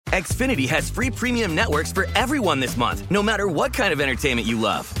Xfinity has free premium networks for everyone this month, no matter what kind of entertainment you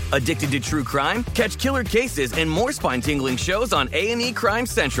love. Addicted to true crime? Catch killer cases and more spine-tingling shows on A&E Crime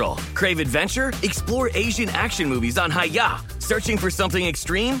Central. Crave adventure? Explore Asian action movies on Hi-YAH. Searching for something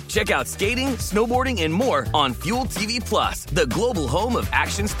extreme? Check out skating, snowboarding, and more on Fuel TV Plus, the global home of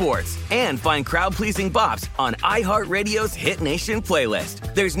action sports. And find crowd-pleasing bops on iHeartRadio's Hit Nation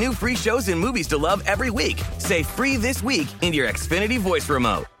playlist. There's new free shows and movies to love every week. Say free this week in your Xfinity voice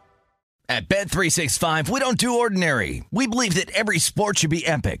remote. At Bet365, we don't do ordinary. We believe that every sport should be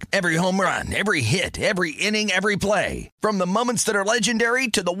epic. Every home run, every hit, every inning, every play. From the moments that are legendary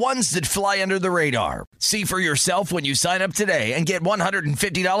to the ones that fly under the radar. See for yourself when you sign up today and get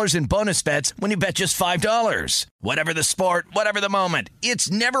 $150 in bonus bets when you bet just $5. Whatever the sport, whatever the moment, it's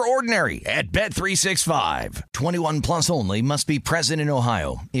never ordinary at Bet365. 21 plus only. Must be present in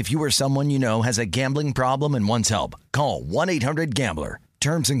Ohio. If you or someone you know has a gambling problem and wants help, call 1-800-GAMBLER.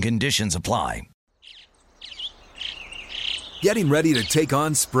 Terms and conditions apply. Getting ready to take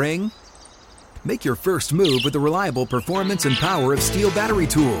on spring? Make your first move with the reliable performance and power of Steel battery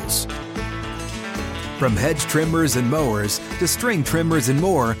tools. From hedge trimmers and mowers to string trimmers and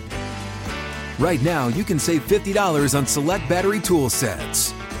more, right now you can save $50 on select battery tool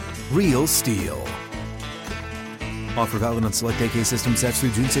sets. Real Steel. Offer valid on select AK system sets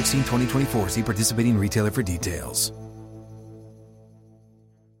through June 16, 2024. See participating retailer for details.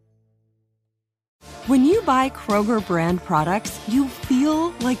 When you buy Kroger brand products, you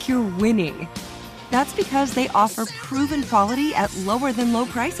feel like you're winning. That's because they offer proven quality at lower than low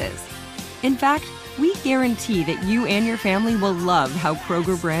prices. In fact, we guarantee that you and your family will love how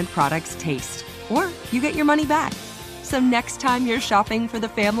Kroger brand products taste, or you get your money back. So next time you're shopping for the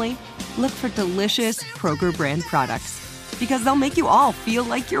family, look for delicious Kroger brand products, because they'll make you all feel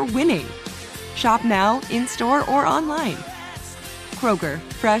like you're winning. Shop now, in-store, or online. Kroger,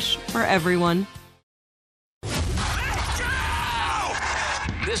 fresh for everyone.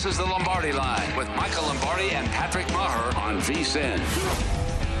 This is the Lombardi Line with Michael Lombardi and Patrick Maher on VSiN.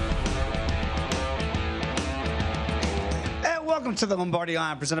 And welcome to the Lombardi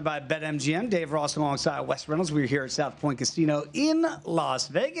Line, presented by BetMGM. Dave Ross alongside Wes Reynolds. We're here at South Point Casino in Las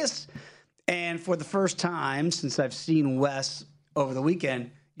Vegas. And for the first time since I've seen Wes over the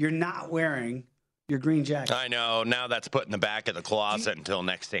weekend, you're not wearing your green jacket. I know. Now that's put in the back of the closet until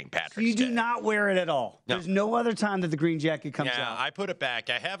next St. Patrick's Day. You do not wear it at all. No. There's no other time that the green jacket comes out. Yeah, I put it back.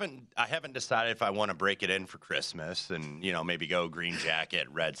 I haven't decided if I want to break it in for Christmas and, maybe go green jacket,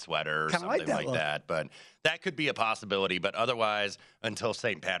 red sweater or something like that. But that could be a possibility. But otherwise, until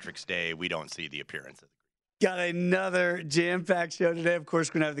St. Patrick's Day, we don't see the appearance of it. Got another jam-packed show today. Of course,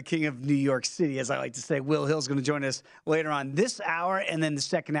 we're going to have the king of New York City, as I like to say. Will Hill's going to join us later on this hour. And then the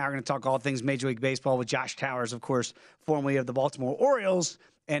second hour, we're going to talk all things Major League Baseball with Josh Towers, of course, formerly of the Baltimore Orioles,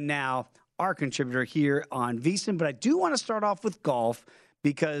 and now our contributor here on VSiN. But I do want to start off with golf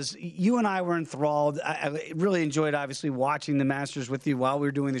because you and I were enthralled. I really enjoyed, obviously, watching the Masters with you while we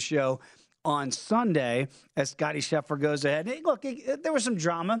were doing the show on Sunday as Scotty Scheffler goes ahead. Hey, look, there was some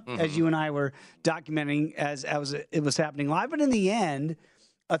drama as you and I were documenting as it was happening live. But in the end,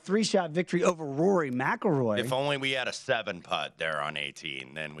 a 3-shot victory over Rory McIlroy. If only we had a 7-putt there on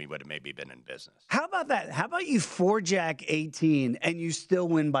 18, then we would have maybe been in business. How about that? How about you 4-jack 18 and you still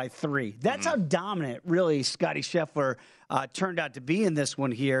win by 3? That's how dominant, really, Scotty Scheffler turned out to be in this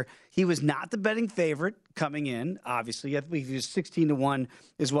one here. He was not the betting favorite coming in, obviously. I believe he was 16-1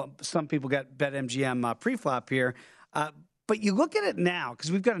 is what some people got BetMGM pre-flop here. But you look at it now,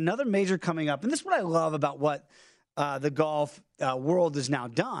 because we've got another major coming up. And this is what I love about what the golf world has now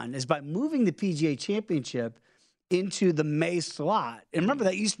done, is by moving the PGA Championship into the May slot. And remember,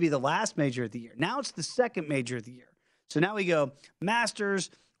 that used to be the last major of the year. Now it's the second major of the year. So now we go Masters,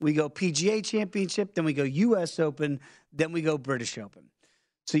 we go PGA Championship, then we go U.S. Open, then we go British Open.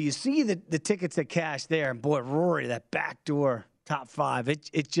 So you see the tickets that cash there, and boy, Rory, that backdoor top 5,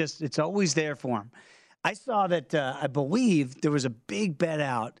 it's always there for him. I saw that I believe there was a big bet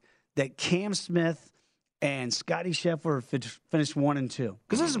out that Cam Smith and Scotty Scheffler finished 1 and 2,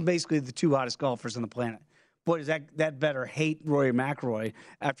 because those are basically the 2 hottest golfers on the planet. Boy, does that better hate Rory McIlroy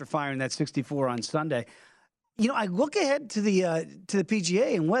after firing that 64 on Sunday. I look ahead to the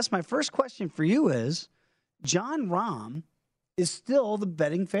PGA, and Wes, my first question for you is, Jon Rahm is still the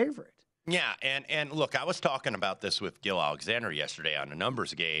betting favorite. Yeah, and look, I was talking about this with Gil Alexander yesterday on a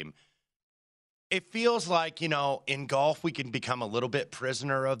numbers game. It feels like, in golf, we can become a little bit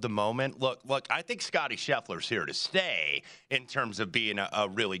prisoner of the moment. Look, I think Scotty Scheffler's here to stay in terms of being a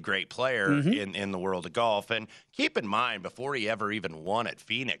really great player in the world of golf. And keep in mind, before he ever even won at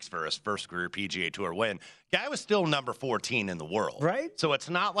Phoenix for his first career PGA Tour win, Guy was still number 14 in the world. Right. So it's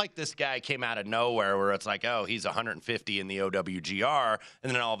not like this guy came out of nowhere where it's like, oh, he's 150 in the OWGR,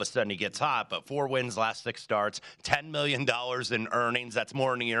 and then all of a sudden he gets hot. But 4 wins, last 6 starts, $10 million in earnings. That's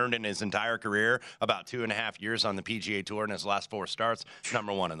more than he earned in his entire career, about 2.5 years on the PGA Tour in his last 4 starts.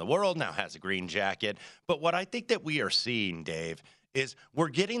 Number 1 in the world, now has a green jacket. But what I think that we are seeing, Dave, is we're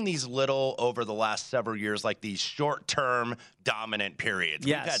getting these little, over the last several years, like these short-term dominant periods.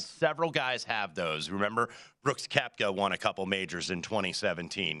 Yes. We've had several guys have those. Remember, Brooks Koepka won a couple majors in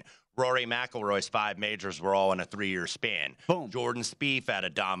 2017. Rory McIlroy's 5 majors were all in a 3-year span. Boom. Jordan Spieth at a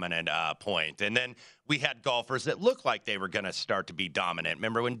dominant point. And then we had golfers that looked like they were going to start to be dominant.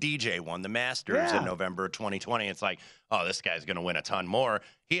 Remember when DJ won the Masters in November of 2020? It's like, oh, this guy's going to win a ton more.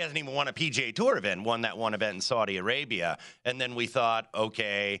 He hasn't even won a PGA Tour event, won that one event in Saudi Arabia. And then we thought,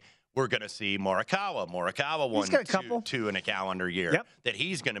 okay, we're going to see Morikawa. Morikawa won 2 in a calendar year, that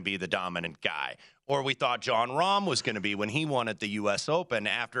he's going to be the dominant guy. Or we thought Jon Rahm was going to be when he won at the U.S. Open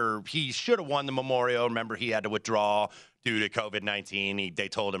after he should have won the Memorial. Remember, he had to withdraw due to COVID-19. They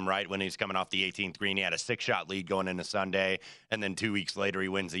told him right when he was coming off the 18th green, he had a 6-shot lead going into Sunday. And then 2 weeks later, he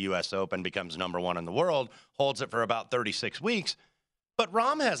wins the U.S. Open, becomes number 1 in the world, holds it for about 36 weeks. But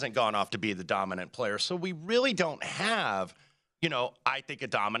Rahm hasn't gone off to be the dominant player. So we really don't have, I think, a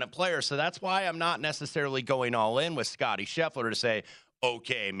dominant player. So that's why I'm not necessarily going all in with Scotty Scheffler to say,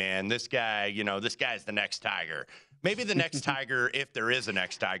 okay, man, this guy, this guy's the next Tiger. Maybe the next Tiger, if there is a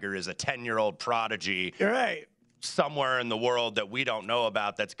next Tiger, is a 10-year-old prodigy. You're right. Somewhere in the world that we don't know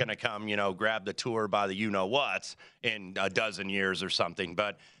about that's going to come, grab the tour by the you-know-whats in a dozen years or something.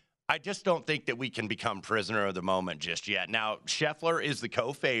 But I just don't think that we can become prisoner of the moment just yet. Now, Scheffler is the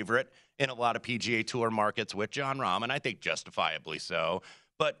co-favorite in a lot of PGA Tour markets with Jon Rahm, and I think justifiably so.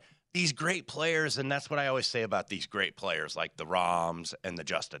 But these great players, and that's what I always say about these great players like the Rahms and the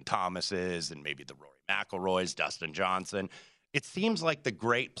Justin Thomases and maybe the Rory McIlroys, Dustin Johnson, it seems like the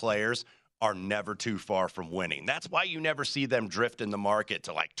great players are never too far from winning. That's why you never see them drift in the market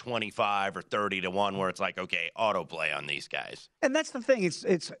to like 25 or 30 to 1 where it's like, okay, autoplay on these guys. And that's the thing.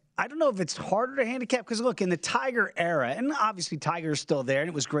 It's I don't know if it's harder to handicap because, look, in the Tiger era, and obviously Tiger's still there, and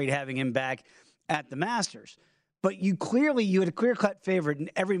it was great having him back at the Masters. But you had a clear-cut favorite in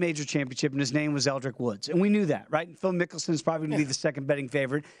every major championship, and his name was Eldrick Woods. And we knew that, right? And Phil Mickelson's probably going to be the second betting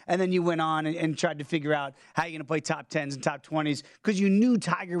favorite. And then you went on and tried to figure out how you're going to play top 10s and top 20s because you knew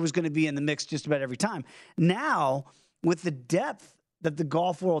Tiger was going to be in the mix just about every time. Now, with the depth that the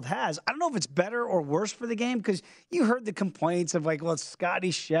golf world has, I don't know if it's better or worse for the game because you heard the complaints of like, well, it's Scotty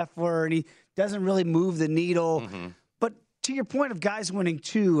Scheffler, and he doesn't really move the needle. Mm-hmm. To your point of guys winning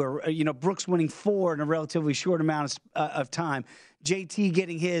 2 or, Brooks winning 4 in a relatively short amount of time, JT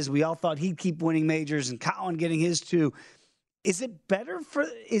getting his, we all thought he'd keep winning majors, and Colin getting his 2. Is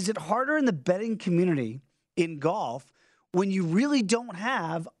it harder in the betting community in golf when you really don't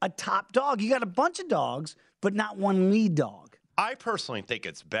have a top dog? You got a bunch of dogs, but not one lead dog. I personally think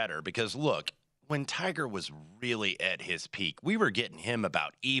it's better because, look, when Tiger was really at his peak, we were getting him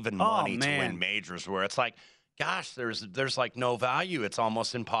about even money to win majors where it's like, gosh, there's like no value. It's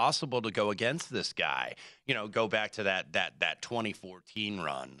almost impossible to go against this guy. Go back to that 2014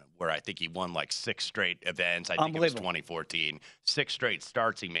 run where I think he won like 6 straight events. I think it was 2014. 6 straight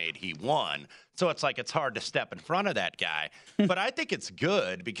starts he made, he won. So it's like it's hard to step in front of that guy. But I think it's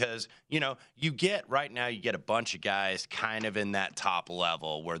good because, you get a bunch of guys kind of in that top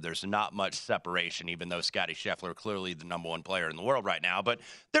level where there's not much separation, even though Scotty Scheffler clearly the number 1 player in the world right now. But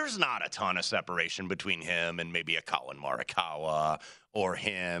there's not a ton of separation between him and maybe a Colin Morikawa or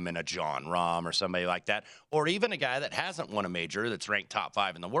him and a Jon Rahm or somebody like that, or even a guy that hasn't won a major that's ranked top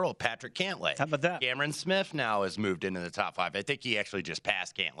 5 in the world, Patrick Cantlay. How about that? Cameron Smith now has moved into the top 5. I think he actually just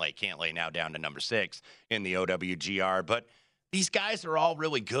passed Cantlay. Cantlay now down to number 6 in the OWGR. But these guys are all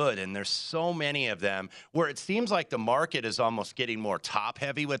really good, and there's so many of them where it seems like the market is almost getting more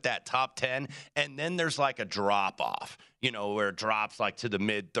top-heavy with that top 10, and then there's like a drop-off, where it drops like to the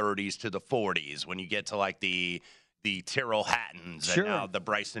mid-30s to the 40s when you get to like the Tyrrell Hattons and now the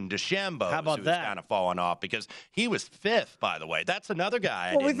Bryson DeChambeau, who's kind of fallen off because he was 5th, by the way. That's another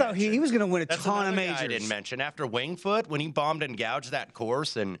guy. Well, we thought he was going to win a ton of majors. I didn't mention after Winged Foot when he bombed and gouged that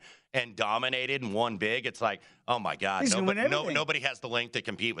course and dominated and won big. It's like, oh my God, nobody has the length to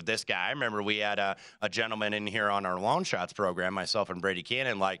compete with this guy. I remember we had a gentleman in here on our Long Shots program, myself and Brady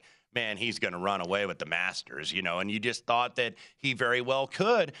Cannon, like, man, he's going to run away with the Masters, and you just thought that he very well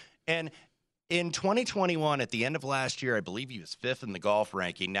could. And In 2021, at the end of last year, I believe he was 5th in the golf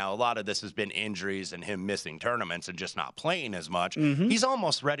ranking. Now, a lot of this has been injuries and him missing tournaments and just not playing as much. He's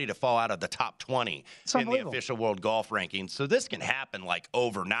almost ready to fall out of the top 20 in the official world golf ranking. So this can happen like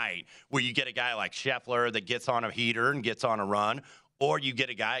overnight, where you get a guy like Scheffler that gets on a heater and gets on a run, or you get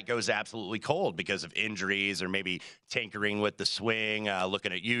a guy that goes absolutely cold because of injuries or maybe tinkering with the swing.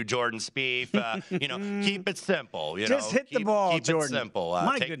 Looking at you, Jordan Spieth. Keep it simple. Just hit the ball, keep Jordan. It simple.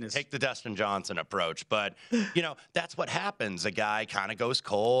 My goodness. Take the Dustin Johnson approach. But, that's what happens. A guy kind of goes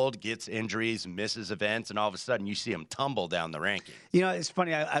cold, gets injuries, misses events, and all of a sudden you see him tumble down the ranking. It's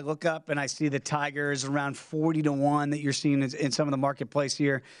funny. I look up and I see the Tigers around 40-1 that you're seeing in some of the marketplace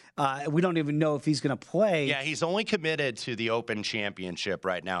here. We don't even know if he's going to play. Yeah, he's only committed to the Open Championship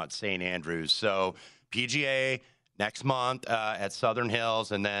right now at St. Andrews. So PGA next month at Southern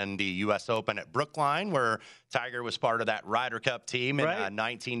Hills, and then the U.S. Open at Brookline, where Tiger was part of that Ryder Cup team in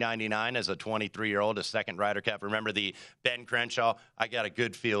 1999 as a 23-year-old, a second Ryder Cup. Remember the Ben Crenshaw? I got a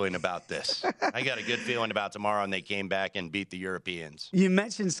good feeling about this. I got a good feeling about tomorrow, and they came back and beat the Europeans. You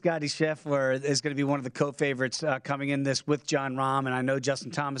mentioned Scotty Scheffler is going to be one of the co-favorites coming in this with Jon Rahm, and I know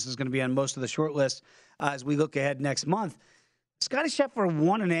Justin Thomas is going to be on most of the short list as we look ahead next month. Scotty Scheffler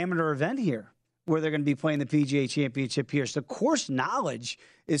won an amateur event here, where they're going to be playing the PGA Championship here. So course knowledge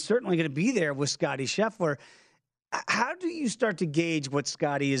is certainly going to be there with Scotty Scheffler. How do you start to gauge what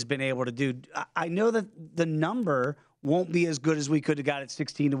Scotty has been able to do? I know that the number won't be as good as we could have got at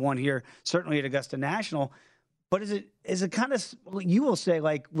 16-1 here, certainly at Augusta National. But is it kind of, you will say,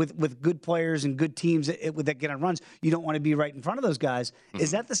 like with good players and good teams that get on runs, you don't want to be right in front of those guys. Mm-hmm.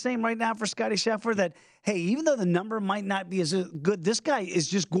 Is that the same right now for Scotty Scheffler, that, hey, even though the number might not be as good, this guy is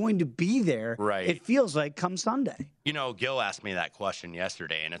just going to be there, right? It feels like, come Sunday. Gil asked me that question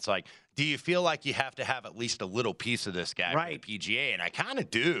yesterday, and it's like, do you feel like you have to have at least a little piece of this guy for the PGA? And I kind of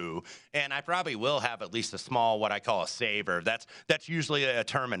do, and I probably will have at least a small, what I call a saver. That's usually a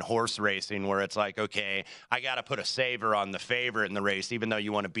term in horse racing, where it's like, okay, I got to put a saver on the favorite in the race, even though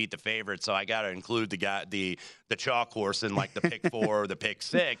you want to beat the favorite, so I got to include the chalk horse in like the pick 4 or the pick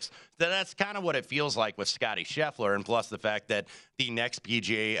 6. That's kind of what it feels like with Scotty Scheffler, and plus the fact that the next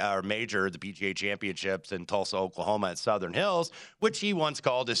PGA major, the PGA Championships in Tulsa, Oklahoma at Southern Hills, which he once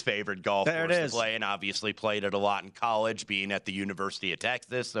called his favorite golf course to play, and obviously played it a lot in college, being at the University of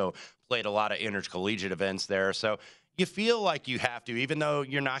Texas, so played a lot of intercollegiate events there. So you feel like you have to, even though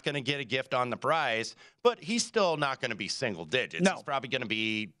you're not going to get a gift on the prize, but he's still not going to be single digits. No. He's probably going to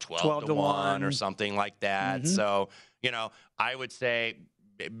be 12-1 or something like that. Mm-hmm. So, I would say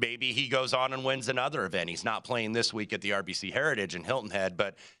maybe he goes on and wins another event. He's not playing this week at the RBC Heritage in Hilton Head,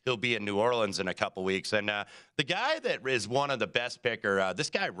 but he'll be in New Orleans in a couple weeks. And the guy that is one of the best picker, this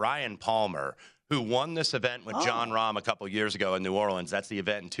guy Ryan Palmer, who won this event with Jon Rahm a couple years ago in New Orleans. That's the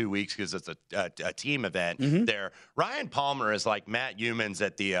event in 2 weeks because it's a team event there. Ryan Palmer is like Matt Humans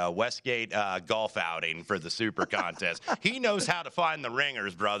at the Westgate golf outing for the Super Contest. He knows how to find the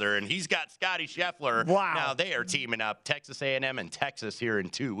ringers, brother, and he's got Scotty Scheffler. Wow. Now they are teaming up, Texas A&M and Texas here in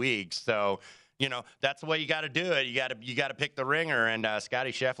 2 weeks. So, that's the way you got to do it. You got to pick the ringer, and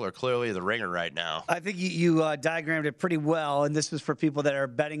Scotty Scheffler clearly the ringer right now. I think you diagrammed it pretty well, and this is for people that are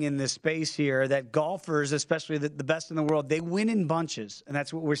betting in this space here, that golfers, especially the best in the world, they win in bunches, and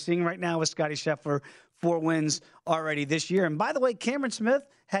that's what we're seeing right now with Scotty Scheffler. 4 wins already this year. And by the way, Cameron Smith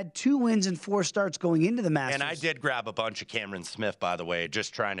had 2 wins in 4 starts going into the Masters. And I did grab a bunch of Cameron Smith, by the way,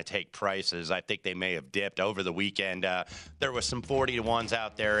 just trying to take prices. I think they may have dipped over the weekend. There was some 40-1s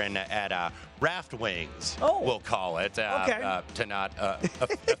out there at Raft Wings, we'll call it, to not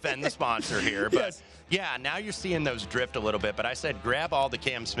offend the sponsor here. But yes. Yeah, now you're seeing those drift a little bit, but I said grab all the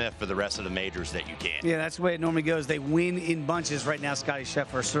Cam Smith for the rest of the majors that you can. Yeah, that's the way it normally goes. They win in bunches. Right now, Scotty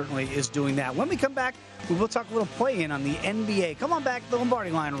Scheffler certainly is doing that. When we come back, we will talk a little play-in on the NBA. Come on back to the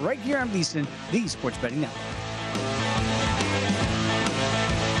Lombardi Line right here on VSiN, the Sports Betting Network.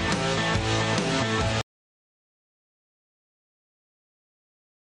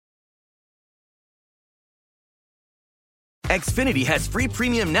 Xfinity has free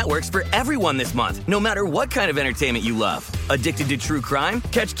premium networks for everyone this month, no matter what kind of entertainment you love. Addicted to true crime?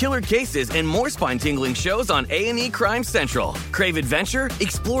 Catch killer cases and more spine-tingling shows on A&E Crime Central. Crave adventure?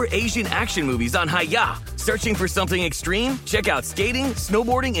 Explore Asian action movies on Hi-YAH. Searching for something extreme? Check out skating,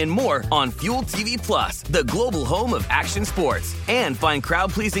 snowboarding, and more on Fuel TV Plus, the global home of action sports. And find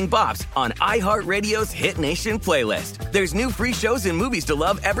crowd-pleasing bops on iHeartRadio's Hit Nation playlist. There's new free shows and movies to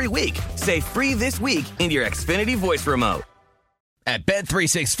love every week. Say free this week in your Xfinity voice remote. At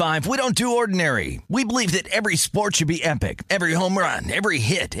Bet365, we don't do ordinary. We believe that every sport should be epic. Every home run, every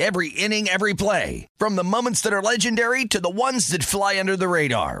hit, every inning, every play. From the moments that are legendary to the ones that fly under the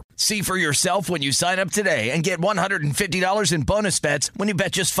radar. See for yourself when you sign up today and get $150 in bonus bets when you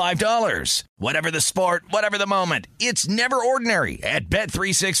bet just $5. Whatever the sport, whatever the moment, it's never ordinary at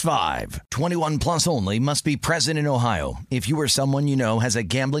Bet365. 21 plus only. Must be present in Ohio. If you or someone you know has a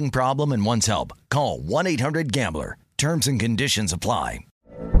gambling problem and wants help, call 1-800-GAMBLER. Terms and conditions apply.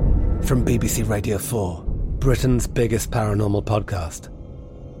 From BBC Radio 4, Britain's biggest paranormal podcast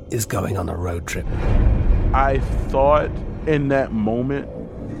is going on a road trip. I thought in that moment,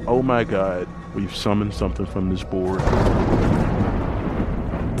 oh my God, we've summoned something from this board.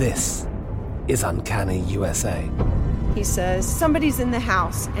 This is Uncanny USA. He says, somebody's in the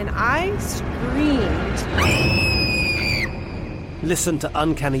house, and I screamed. Listen to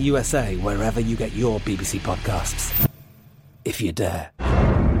Uncanny USA wherever you get your BBC podcasts, if you dare.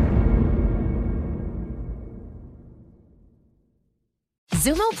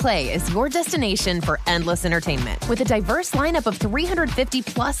 Xumo Play is your destination for endless entertainment. With a diverse lineup of 350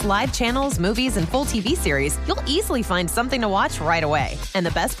 plus live channels, movies, and full TV series, you'll easily find something to watch right away. And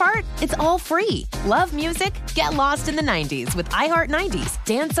the best part? It's all free. Love music? Get lost in the 90s with iHeart 90s,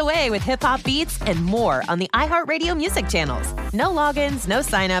 dance away with hip-hop beats, and more on the iHeartRadio music channels. No logins, no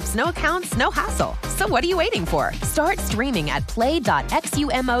signups, no accounts, no hassle. So what are you waiting for? Start streaming at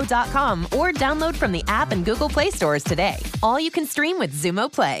play.xumo.com or download from the app and Google Play stores today. All you can stream with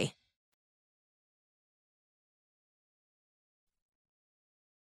Xumo Play.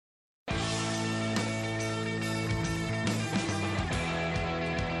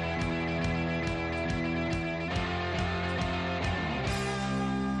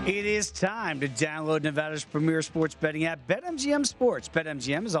 It is time to download Nevada's premier sports betting app, BetMGM Sports.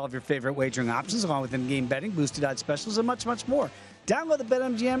 BetMGM is all of your favorite wagering options, along with in-game betting, boosted odds specials, and much, much more. Download the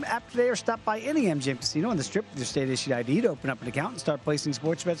BetMGM app today or stop by any MGM casino on the Strip with your state-issued ID to open up an account and start placing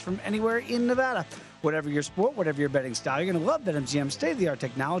sports bets from anywhere in Nevada. Whatever your sport, whatever your betting style, you're going to love BetMGM's state-of-the-art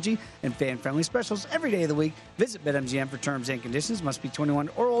technology and fan-friendly specials every day of the week. Visit BetMGM for terms and conditions. Must be 21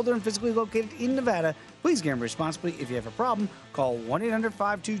 or older and physically located in Nevada. Please gamble responsibly. If you have a problem, call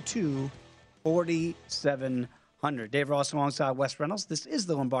 1-800-522-4700. Dave Ross alongside Wes Reynolds. This is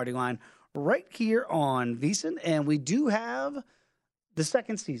the Lombardi Line right here on VSiN, and we do have the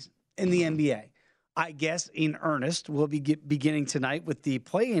second season in the NBA. I guess in earnest, we'll be beginning tonight with the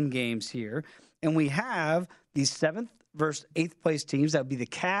play-in games here. And we have the 7th versus 8th place teams. That would be the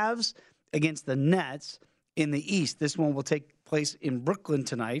Cavs against the Nets in the East. This one will take place in Brooklyn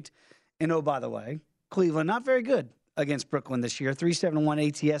tonight. And oh, by the way, Cleveland, not very good against Brooklyn this year.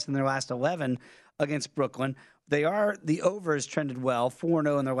 3-7-1 ATS in their last 11 against Brooklyn. The over has trended well,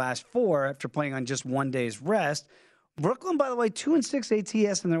 4-0 in their last 4 after playing on just 1 day's rest. Brooklyn, by the way, 2-6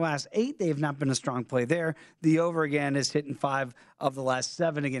 ATS in their last 8. They have not been a strong play there. The over, again, is hitting 5 of the last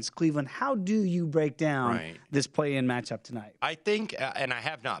 7 against Cleveland. How do you break down this play-in matchup tonight? I think, and I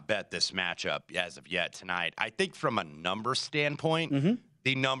have not bet this matchup as of yet tonight, I think from a number standpoint,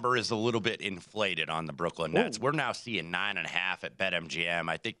 the number is a little bit inflated on the Brooklyn Nets. We're now seeing 9.5 at BetMGM.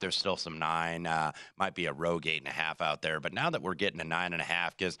 I think there's still some 9, might be a rogue 8.5 out there. But now that we're getting a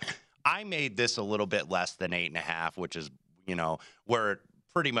 9.5, because I made this a little bit less than 8.5, which is, where it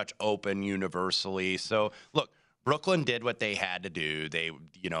pretty much open universally. So, look, Brooklyn did what they had to do. They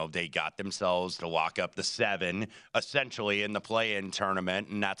got themselves to lock up the 7, essentially, in the play-in tournament,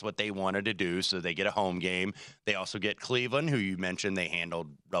 and that's what they wanted to do. So they get a home game. They also get Cleveland, who you mentioned they handled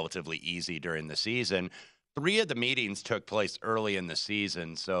relatively easy during the season. 3 of the meetings took place early in the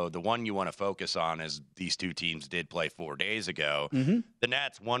season, so the one you want to focus on is these 2 teams did play 4 days ago. The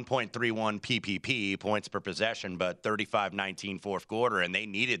Nets, 1.31 PPP, points per possession, but 35-19 fourth quarter, and they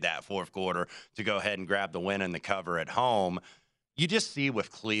needed that fourth quarter to go ahead and grab the win and the cover at home. You just see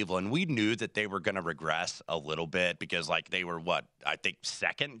with Cleveland, we knew that they were going to regress a little bit because, they were, I think,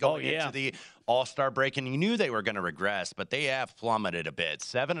 second going into the All-Star break, and you knew they were going to regress, but they have plummeted a bit.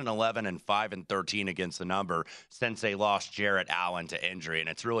 7-11 and 5-13 against the number since they lost Jarrett Allen to injury, and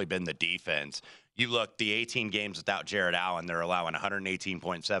it's really been the defense. You look, the 18 games without Jarrett Allen, they're allowing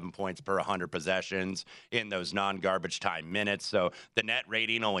 118.7 points per 100 possessions in those non-garbage time minutes, so the net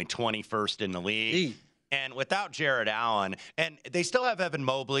rating only 21st in the league. And without Jarrett Allen, and they still have Evan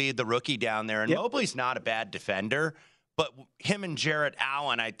Mobley, the rookie down there, and Mobley's not a bad defender, but him and Jarrett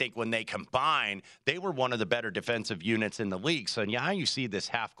Allen, I think when they combine, they were one of the better defensive units in the league. So now you see this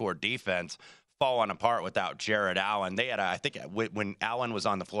half-court defense falling apart without Jarrett Allen. They had, I think, when Allen was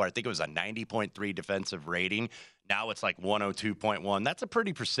on the floor, I think it was a 90.3 defensive rating. Now it's like 102.1. That's a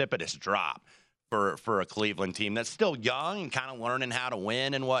pretty precipitous drop for a Cleveland team that's still young and kind of learning how to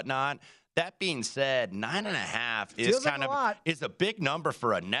win and whatnot. That being said, 9.5 is a big number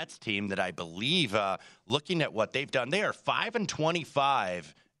for a Nets team that I believe, looking at what they've done, they are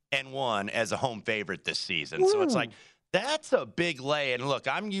 5-25-1 as a home favorite this season. So it's like, that's a big lay. And look,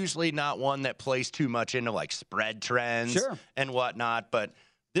 I'm usually not one that plays too much into like spread trends and whatnot, but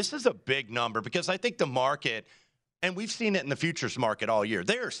this is a big number because I think the market, and we've seen it in the futures market all year,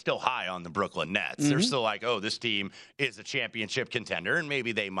 they are still high on the Brooklyn Nets. They're still like, oh, this team is a championship contender, and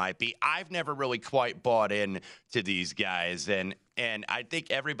maybe they might be. I've never really quite bought in to these guys, and I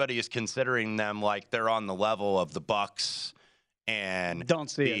think everybody is considering them like they're on the level of the Bucks and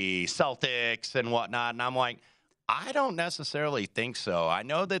the Celtics and whatnot, and I'm like, I don't necessarily think so. I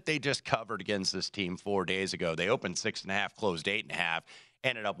know that they just covered against this team 4 days ago. They opened 6.5, closed 8.5.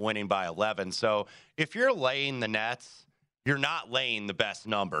 Ended up winning by 11. So if you're laying the Nets, you're not laying the best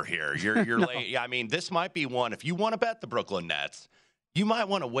number here. You're laying. I mean, this might be one. If you want to bet the Brooklyn Nets, you might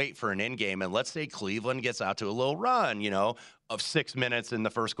want to wait for an end game. And let's say Cleveland gets out to a little run, of 6 minutes in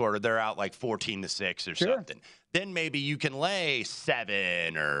the first quarter. They're out like 14-6 or something. Then maybe you can lay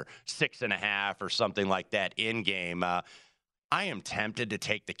 7 or 6.5 or something like that in game. I am tempted to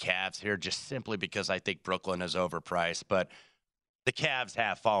take the Cavs here just simply because I think Brooklyn is overpriced, but the Cavs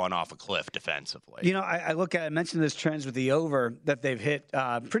have fallen off a cliff defensively. I look at, I mentioned this trends with the over that they've hit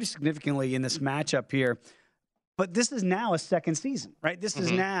pretty significantly in this matchup here. But this is now a second season, right? This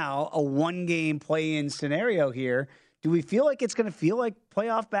is now a one-game play-in scenario here. Do we feel like it's going to feel like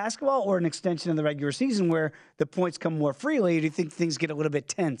playoff basketball or an extension of the regular season where the points come more freely? Or do you think things get a little bit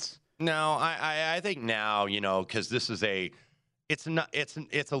tense? No, I think now, because this is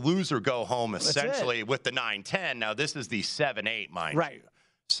it's a lose or go home essentially with the 9-10. Now this is the 7-8, mind you.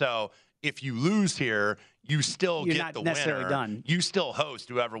 So if you lose here, you still get the winner. Done. You still host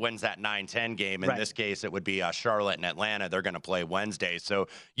whoever wins that 9-10 game. In this case, it would be Charlotte and Atlanta. They're going to play Wednesday, so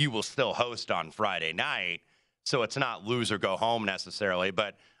you will still host on Friday night. So it's not lose or go home necessarily,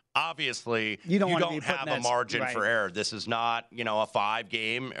 but obviously you don't have a margin for error. This is not a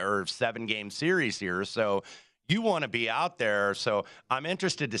 5-game or 7-game series here, so you want to be out there. So I'm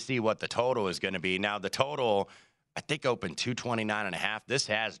interested to see what the total is going to be. Now, the total, I think, opened 229.5. This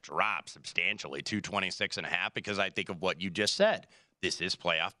has dropped substantially, 226.5, because I think of what you just said. This is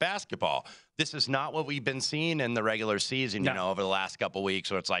playoff basketball. This is not what we've been seeing in the regular season, over the last couple of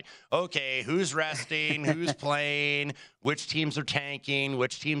weeks, where it's like, okay, who's resting, who's playing, which teams are tanking,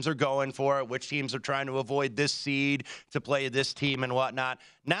 which teams are going for it, which teams are trying to avoid this seed to play this team and whatnot.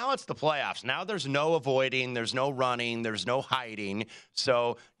 Now it's the playoffs. Now there's no avoiding, there's no running, there's no hiding.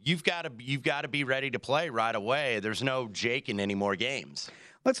 So you've got to be ready to play right away. There's no jaking any more games.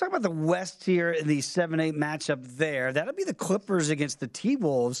 Let's talk about the West here in the 7-8 matchup there. That'll be the Clippers against the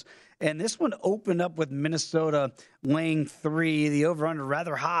T-Wolves. And this one opened up with Minnesota laying 3. The over-under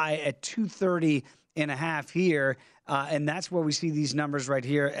rather high at 230.5 here. And that's where we see these numbers right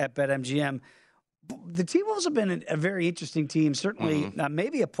here at BetMGM. The T-Wolves have been a very interesting team, certainly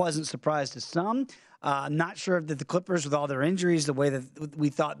maybe a pleasant surprise to some. Not sure that the Clippers, with all their injuries, the way that we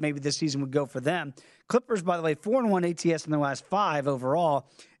thought maybe this season would go for them. Clippers, by the way, 4-1 ATS in their last 5 overall.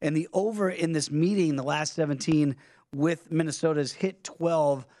 And the over in this meeting, the last 17 with Minnesota's hit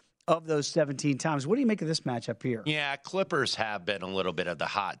 12 of those 17 times. What do you make of this matchup here? Yeah, Clippers have been a little bit of the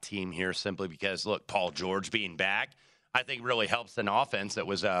hot team here simply because, look, Paul George being back, I think really helps an offense that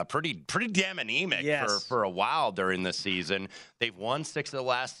was pretty damn anemic for a while during the season. They've won 6 of the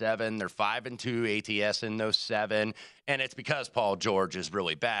last 7. They're 5-2 ATS in those 7, and it's because Paul George is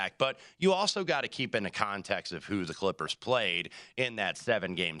really back. But you also got to keep in the context of who the Clippers played in that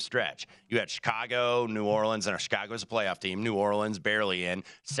 7-game stretch. You had Chicago, New Orleans, and Chicago's a playoff team. New Orleans barely in.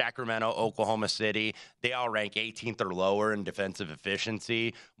 Sacramento, Oklahoma City, they all rank 18th or lower in defensive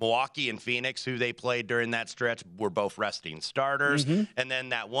efficiency. Milwaukee and Phoenix, who they played during that stretch, were both resting starters. And then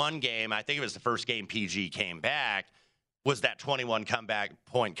that one game, I think it was the first game PG came back, was that 21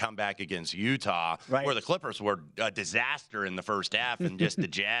 comeback against Utah, where the Clippers were a disaster in the first half and just the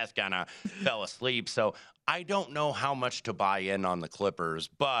Jazz kind of fell asleep. So I don't know how much to buy in on the Clippers,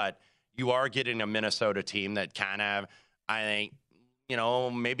 but you are getting a Minnesota team that kind of, I think,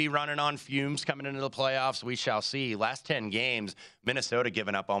 maybe running on fumes coming into the playoffs. We shall see. Last 10 games, Minnesota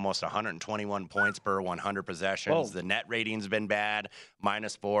giving up almost 121 points per 100 possessions. Whoa. The net rating's been bad,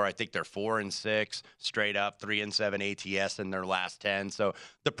 -4. I think they're 4-6 straight up, 3-7 ATS in their last 10. So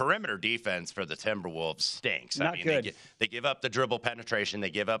the perimeter defense for the Timberwolves stinks. Not good. They give up the dribble penetration.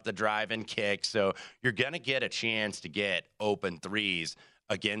 They give up the drive and kick. So you're going to get a chance to get open threes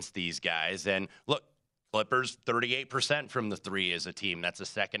against these guys. And look, Clippers, 38% from the three as a team. That's the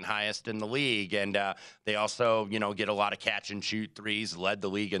second highest in the league. And they also, get a lot of catch-and-shoot threes, led the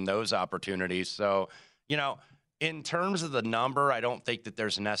league in those opportunities. So, in terms of the number, I don't think that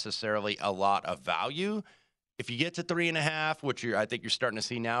there's necessarily a lot of value. If you get to 3.5, which I think you're starting to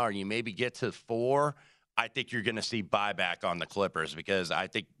see now, or you maybe get to 4, I think you're going to see buyback on the Clippers because I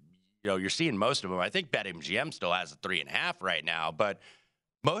think, you're seeing most of them. I think BetMGM still has a 3.5 right now, but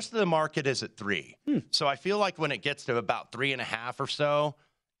most of the market is at 3. So I feel like when it gets to about 3.5 or so,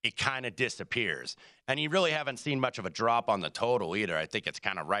 it kind of disappears. And you really haven't seen much of a drop on the total either. I think it's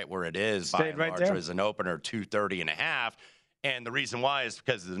kind of right where it is. Stayed by and right large there. as an opener, 230.5. And the reason why is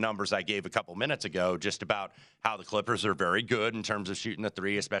because of the numbers I gave a couple minutes ago, just about how the Clippers are very good in terms of shooting the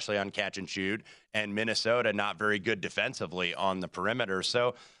three, especially on catch and shoot, and Minnesota not very good defensively on the perimeter.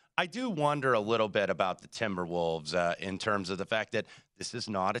 So I do wonder a little bit about the Timberwolves in terms of the fact that this is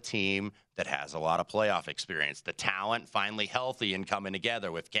not a team that has a lot of playoff experience. The talent finally healthy and coming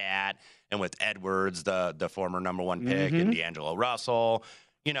together with Cat and with Edwards, the former number 1 pick, and D'Angelo Russell.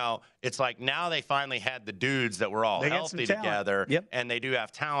 It's like now they finally had the dudes that were all healthy together, and they do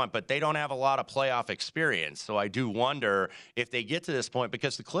have talent, but they don't have a lot of playoff experience. So I do wonder if they get to this point,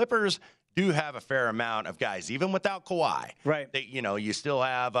 because the Clippers do have a fair amount of guys, even without Kawhi. Right. You still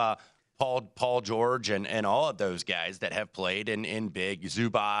have Paul George and all of those guys that have played in big,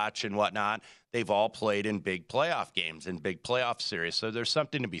 Zubac and whatnot. They've all played in big playoff games and big playoff series. So there's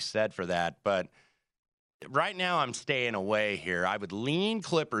something to be said for that. But right now I'm staying away here. I would lean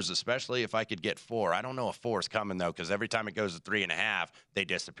Clippers, especially if I could get 4. I don't know if 4 is coming, though, because every time it goes to 3.5, they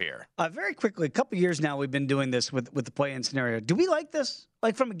disappear. Very quickly, a couple years now we've been doing this with the play-in scenario. Do we like this?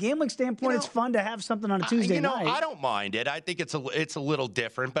 Like, from a gambling standpoint, it's fun to have something on a Tuesday night. I don't mind it. I think it's a little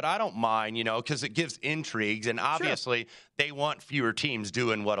different, but I don't mind, because it gives intrigues. And obviously, they want fewer teams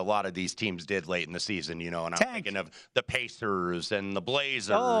doing what a lot of these teams did late in the season, and I'm thinking of the Pacers and the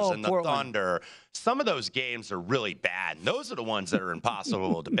Blazers and the Portland. Thunder. Some of those games are really bad. And those are the ones that are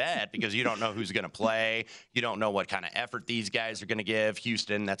impossible to bet because you don't know who's going to play. You don't know what kind of effort these guys are going to give.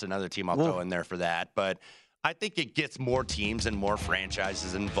 Houston, that's another team I'll throw in there for that. But I think it gets more teams and more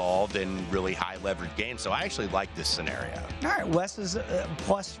franchises involved in really high leverage games. So I actually like this scenario. All right, Wes is a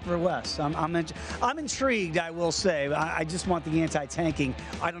plus for Wes. I'm intrigued, I will say. I just want the anti-tanking.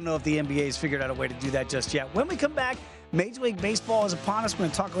 I don't know if the NBA has figured out a way to do that just yet. When we come back, Major League Baseball is upon us. We're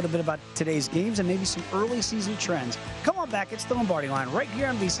going to talk a little bit about today's games and maybe some early season trends. Come on back. It's the Lombardi Line right here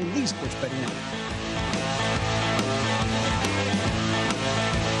on VSiN, the Sports Betting Network.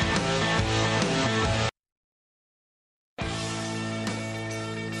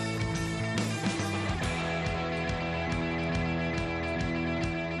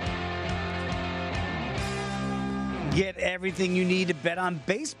 Get everything you need to bet on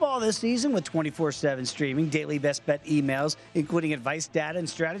baseball this season with 24/7 streaming, daily best bet emails, including advice, data, and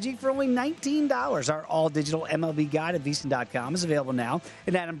strategy for only $19. Our all-digital MLB guide at VSiN.com is available now.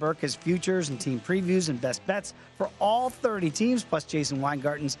 And Adam Burke has futures and team previews and best bets for all 30 teams. Plus, Jason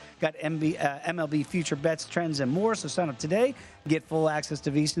Weingarten's got MLB future bets, trends, and more. So sign up today. Get full access to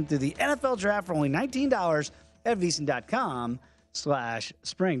VSiN through the NFL Draft for only $19 at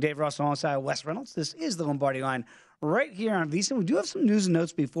VSiN.com/spring. Dave Russell alongside Wes Reynolds. This is the Lombardi Line right here on VSiN. We do have some news and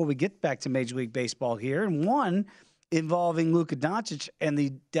notes before we get back to Major League Baseball here, and one involving Luka Doncic and the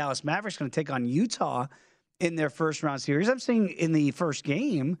Dallas Mavericks going to take on Utah in their first-round series. I'm seeing in the first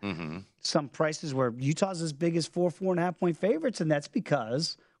game some prices where Utah's as big as 4.5-point favorites, and that's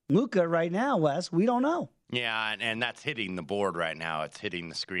because Luka right now, Wes, we don't know. Yeah, and that's hitting the board right now. It's hitting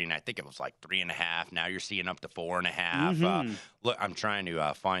the screen. I think it was like 3.5. Now you're seeing up to 4.5. Look, I'm trying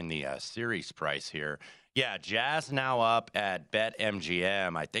to find the series price here. Yeah, Jazz now up at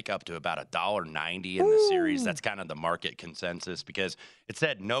BetMGM, I think up to about $1.90 in the series. That's kind of the market consensus because it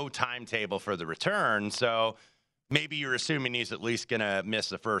said no timetable for the return. So maybe you're assuming he's at least going to miss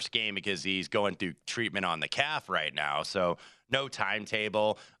the first game because he's going through treatment on the calf right now. So no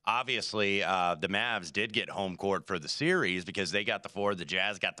timetable. Obviously, the Mavs did get home court for the series because they got the 4, the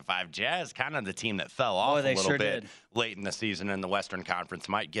Jazz got the 5. Jazz kind of the team that fell off a little bit late in the season in the Western Conference.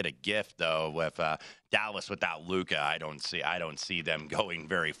 Might get a gift though with Dallas without Luka. I don't see them going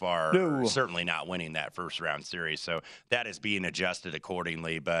very far. No. Certainly not winning that first round series. So that is being adjusted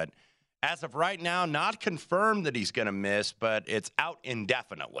accordingly. But as of right now, not confirmed that he's going to miss, but it's out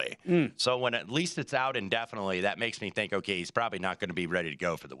indefinitely. So when at least it's out indefinitely, that makes me think, okay, he's probably not going to be ready to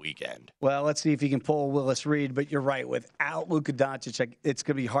go for the weekend. Well, let's see if he can pull Willis Reed, but you're right. Without Luka Doncic, it's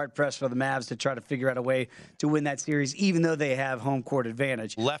going to be hard-pressed for the Mavs to try to figure out a way to win that series, even though they have home court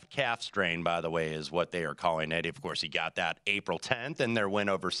advantage. Left calf strain, by the way, is what they are calling it. Of course, he got that April 10th in their win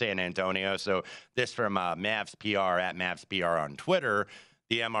over San Antonio. So this from Mavs PR at Mavs PR on Twitter.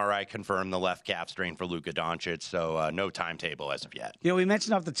 The MRI confirmed the left calf strain for Luka Doncic, so no timetable as of yet. You know, we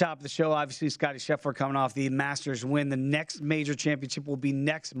mentioned off the top of the show, obviously, Scottie Scheffler coming off the Masters win. The next major championship will be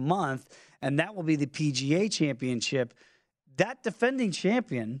next month, and that will be the PGA Championship. That defending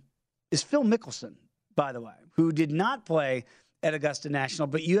champion is Phil Mickelson, by the way, who did not play at Augusta National.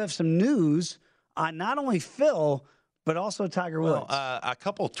 But you have some news on not only Phil, but also Tiger Woods. Well, a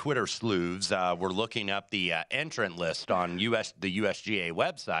couple Twitter sleuths were looking up the entrant list on the USGA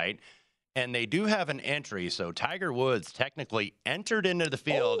website, and they do have an entry. So Tiger Woods technically entered into the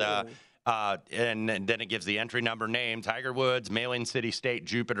field, and then it gives the entry number, name, Tiger Woods, Mailing City State,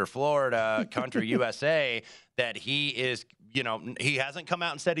 Jupiter, Florida, Country USA, that he is, he hasn't come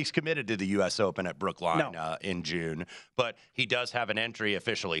out and said he's committed to the U.S. Open at Brookline in June, but he does have an entry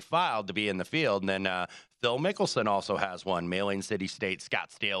officially filed to be in the field. And then Phil Mickelson also has one, Mailing City State,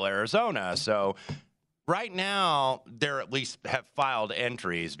 Scottsdale, Arizona. So right now, they're at least have filed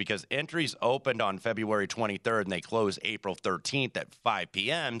entries because entries opened on February 23rd and they close April 13th at 5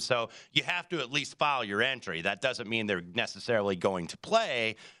 p.m. So you have to at least file your entry. That doesn't mean they're necessarily going to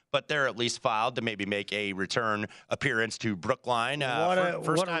play, but they're at least filed to maybe make a return appearance to Brookline. What a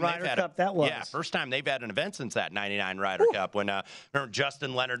Ryder Cup that was. Yeah, first time they've had an event since that 99 Ryder Cup when remember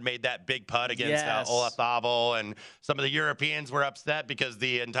Justin Leonard made that big putt against Olazabal, and some of the Europeans were upset because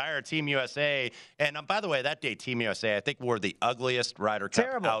the entire Team USA, and by the way, that day Team USA, I think, wore the ugliest Ryder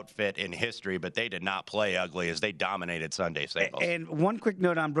Cup outfit in history, but they did not play ugly as they dominated Sunday singles. And one quick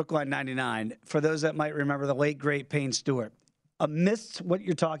note on Brookline 99, for those that might remember the late, great Payne Stewart. Amidst what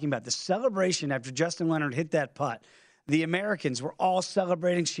you're talking about, the celebration after Justin Leonard hit that putt, the Americans were all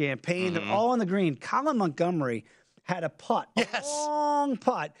celebrating champagne. They're all on the green. Colin Montgomery had a putt, a long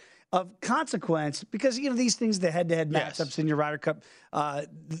putt of consequence because, these things, the head-to-head matchups in your Ryder Cup,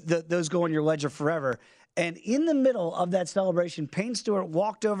 those go on your ledger forever. And in the middle of that celebration, Payne Stewart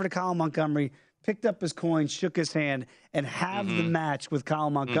walked over to Colin Montgomery, picked up his coin, shook his hand, and have the match with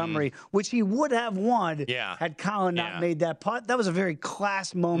Colin Montgomery, which he would have won had Colin not made that putt. That was a very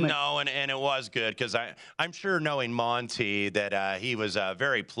class moment. No, and it was good because I'm sure, knowing Monty, that he was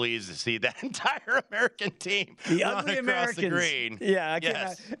very pleased to see that entire American team the run ugly across Americans. the green.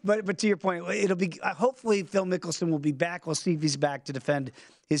 Yeah, but to your point, it'll be hopefully Phil Mickelson will be back. We'll see if he's back to defend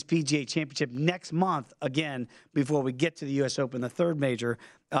his PGA Championship next month again before we get to the U.S. Open, the third major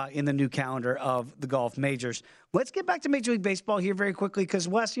in the new calendar of the golf majors. Let's get back to Major League Baseball here very quickly because,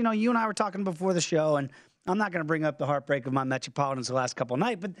 Wes, you and I were talking before the show, and I'm not going to bring up the heartbreak of my Metropolitans the last couple of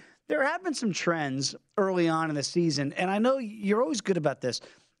nights, but there have been some trends early on in the season, and I know you're always good about this.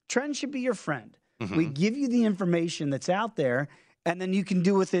 Trends should be your friend. We give you the information that's out there, and then you can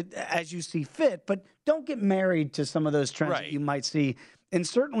do with it as you see fit, but don't get married to some of those trends that you might see, and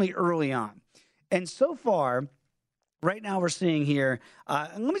certainly early on. And so far, right now we're seeing here,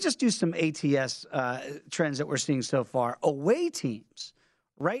 and let me just do some ATS trends that we're seeing so far. Away teams,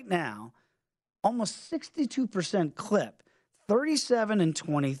 right now, almost 62% clip,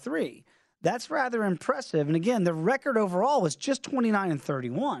 37-23. That's rather impressive. And again, the record overall was just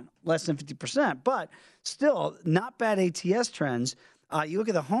 29-31, less than 50%, but still not bad ATS trends. You look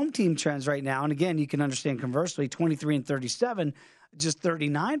at the home team trends right now, and again, you can understand conversely, 23-37, just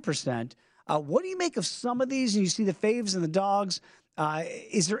 39%. What do you make of some of these? And you see the faves and the dogs.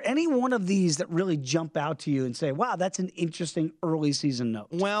 Is there any one of these that really jump out to you and say, wow, that's an interesting early season note?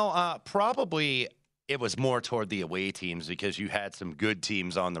 Well, probably it was more toward the away teams because you had some good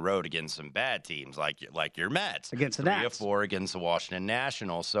teams on the road against some bad teams, like your Mets. Against the Nats. 3-4 against the Washington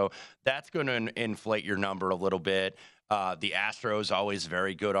Nationals. So that's going to inflate your number a little bit. The Astros always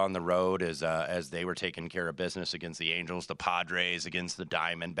very good on the road as they were taking care of business against the Angels, the Padres against the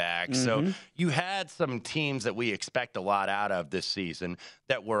Diamondbacks. So you had some teams that we expect a lot out of this season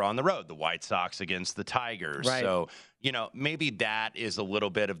that were on the road. The White Sox against the Tigers. Right. So maybe that is a little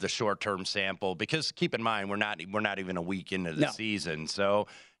bit of the short-term sample because keep in mind we're not even a week into the season. So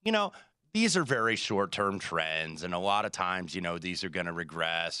these are very short-term trends, and a lot of times, these are going to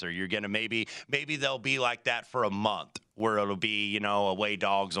regress, or you're going to maybe they'll be like that for a month, where it'll be, away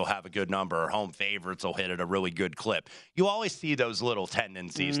dogs will have a good number, or home favorites will hit at a really good clip. You always see those little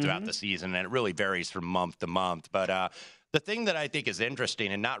tendencies throughout the season, and it really varies from month to month. But the thing that I think is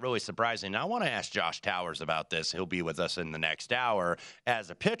interesting and not really surprising, and I want to ask Josh Towers about this. He'll be with us in the next hour. As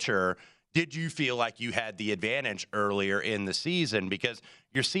a pitcher, did you feel like you had the advantage earlier in the season? Because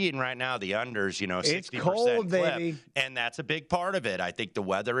you're seeing right now the unders, 60% cold, clip, baby. and that's a big part of it. I think the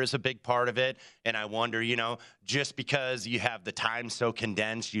weather is a big part of it, and I wonder, just because you have the time so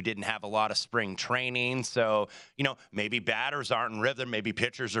condensed, you didn't have a lot of spring training, so, maybe batters aren't in rhythm, maybe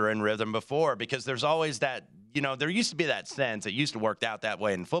pitchers are in rhythm before, because there's always that, there used to be that sense, it used to work out that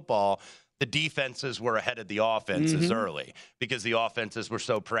way in football, the defenses were ahead of the offenses early because the offenses were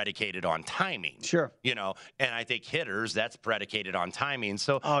so predicated on timing. Sure. And I think hitters, that's predicated on timing.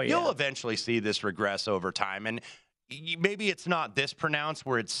 So you'll eventually see this regress over time. And maybe it's not this pronounced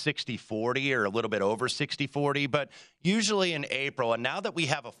where it's 60-40 or a little bit over 60-40, but usually in April, and now that we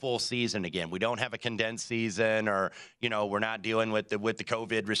have a full season again, we don't have a condensed season or, we're not dealing with the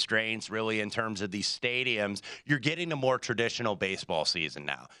COVID restraints really in terms of these stadiums, you're getting a more traditional baseball season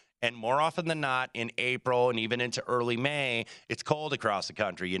now. And more often than not, in April and even into early May, it's cold across the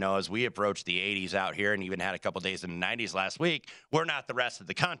country. As we approach the 80s out here and even had a couple days in the 90s last week, we're not the rest of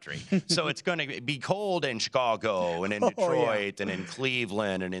the country. So it's going to be cold in Chicago and in Detroit and in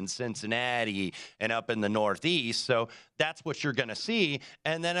Cleveland and in Cincinnati and up in the Northeast. So that's what you're going to see.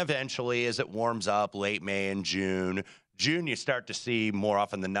 And then eventually, as it warms up late May and June, you start to see more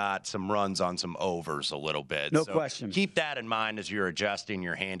often than not some runs on some overs a little bit. No question. Keep that in mind as you're adjusting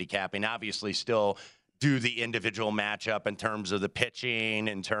your handicapping. Obviously, still do the individual matchup in terms of the pitching,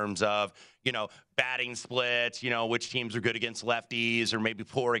 in terms of, batting splits, which teams are good against lefties or maybe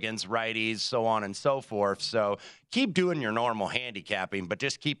poor against righties, so on and so forth. So keep doing your normal handicapping, but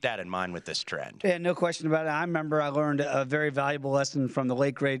just keep that in mind with this trend. Yeah, no question about it. I remember I learned a very valuable lesson from the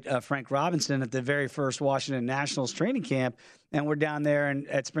late, great Frank Robinson at the very first Washington Nationals training camp. And we're down there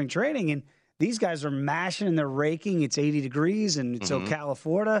at spring training, and these guys are mashing and they're raking. It's 80 degrees, and it's Ocala,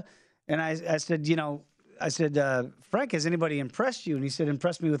 Florida. And I said, Frank, has anybody impressed you? And he said,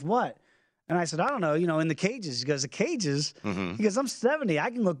 impressed me with what? And I said, I don't know, in the cages. He goes, the cages? He goes, I'm 70. I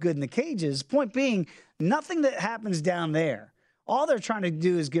can look good in the cages. Point being, nothing that happens down there. All they're trying to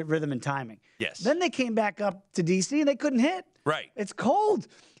do is get rhythm and timing. Yes. Then they came back up to D.C. and they couldn't hit. Right. It's cold.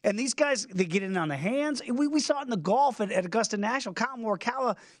 And these guys, they get in on the hands. We saw it in the golf at Augusta National. Kyle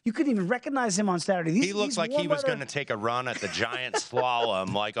Morikawa, you couldn't even recognize him on Saturday. He looks like he was going to take a run at the giant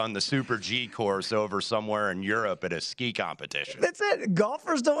slalom, like on the Super G course over somewhere in Europe at a ski competition. That's it.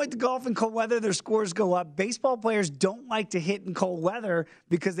 Golfers don't like to golf in cold weather. Their scores go up. Baseball players don't like to hit in cold weather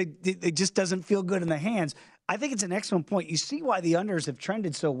because it just doesn't feel good in the hands. I think it's an excellent point. You see why the unders have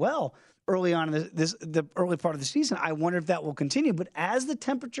trended so well early on in the early part of the season. I wonder if that will continue. But as the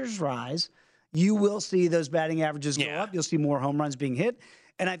temperatures rise, you will see those batting averages go up. You'll see more home runs being hit.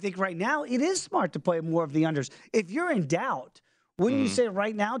 And I think right now it is smart to play more of the unders. If you're in doubt, wouldn't you say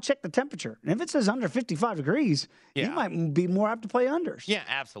right now, check the temperature? And if it says under 55 degrees, you might be more apt to play unders. Yeah,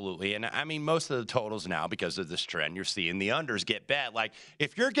 absolutely. And I mean, most of the totals now, because of this trend, you're seeing the unders get bet. Like,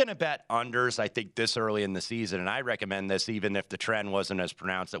 if you're going to bet unders, I think this early in the season, and I recommend this even if the trend wasn't as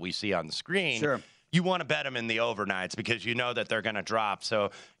pronounced that we see on the screen. Sure. You want to bet them in the overnights because you know that they're going to drop.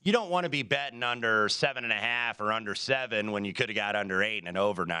 So you don't want to be betting under 7.5 or under 7 when you could have got under 8 in an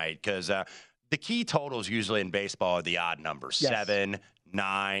overnight, because the key totals usually in baseball are the odd numbers, 7,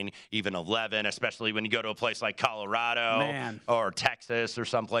 9, even 11, especially when you go to a place like Colorado or Texas or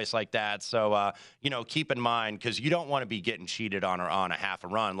someplace like that. So, keep in mind, because you don't want to be getting cheated on a half a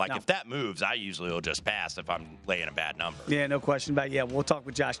run. Like, if that moves, I usually will just pass if I'm laying a bad number. Yeah, no question about it. Yeah, we'll talk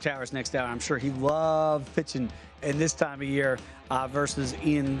with Josh Towers next hour. I'm sure he loves pitching in this time of year versus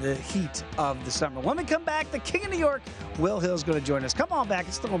in the heat of the summer. When we come back, the King of New York, Will Hill's going to join us. Come on back.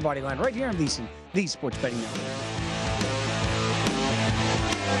 It's the Lombardi Line right here on VSiN, the Sports Betting Network.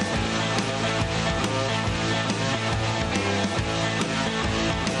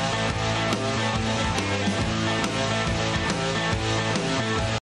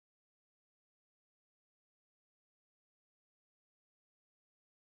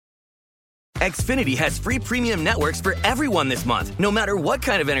 Xfinity has free premium networks for everyone this month, no matter what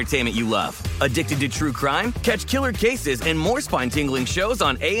kind of entertainment you love. Addicted to true crime? Catch killer cases and more spine-tingling shows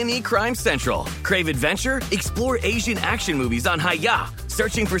on A&E Crime Central. Crave adventure? Explore Asian action movies on Hi-YAH.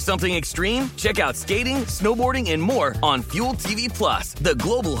 Searching for something extreme? Check out skating, snowboarding, and more on Fuel TV Plus, the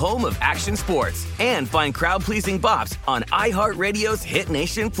global home of action sports. And find crowd-pleasing bops on iHeartRadio's Hit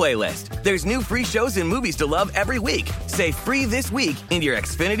Nation playlist. There's new free shows and movies to love every week. Say free this week in your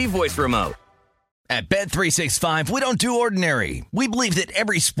Xfinity voice remote. At Bet365, we don't do ordinary. We believe that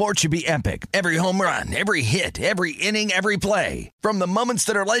every sport should be epic. Every home run, every hit, every inning, every play. From the moments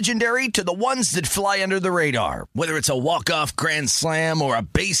that are legendary to the ones that fly under the radar. Whether it's a walk-off grand slam or a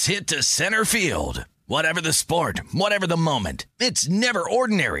base hit to center field. Whatever the sport, whatever the moment. It's never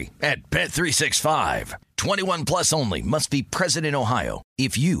ordinary at Bet365. 21 plus only. Must be present in Ohio.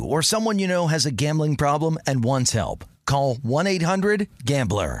 If you or someone you know has a gambling problem and wants help, call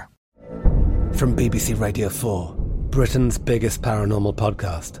 1-800-GAMBLER. From BBC Radio 4, Britain's biggest paranormal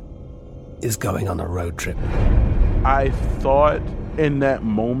podcast is going on a road trip. I thought in that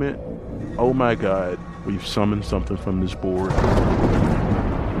moment, oh my God, we've summoned something from this board.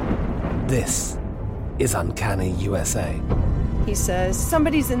 This is Uncanny USA. He says,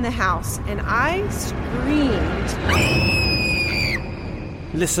 somebody's in the house, and I screamed.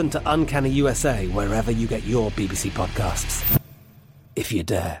 Listen to Uncanny USA wherever you get your BBC podcasts, if you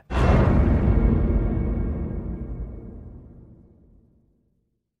dare.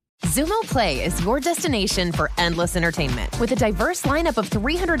 Xumo Play is your destination for endless entertainment. With a diverse lineup of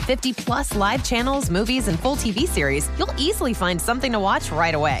 350 plus live channels, movies, and full TV series, you'll easily find something to watch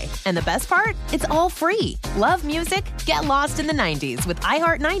right away. And the best part? It's all free. Love music? Get lost in the 90s with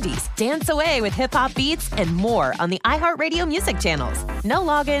iHeart 90s, dance away with hip-hop beats, and more on the iHeartRadio music channels. No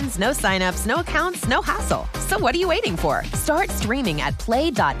logins, no signups, no accounts, no hassle. So what are you waiting for? Start streaming at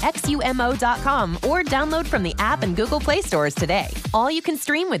play.xumo.com or download from the app and Google Play stores today. All you can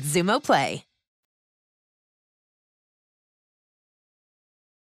stream with Xumo Play.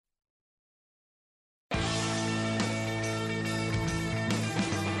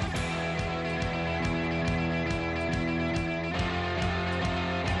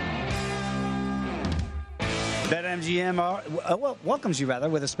 BetMGM welcomes you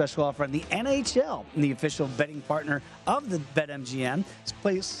with a special offer on the NHL, the official betting partner of the BetMGM.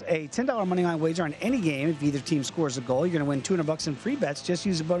 Place a $10 moneyline wager on any game. If either team scores a goal, you're going to win $200 in free bets. Just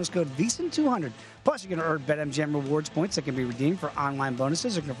use the bonus code VEASAN200. Plus, you're going to earn BetMGM rewards points that can be redeemed for online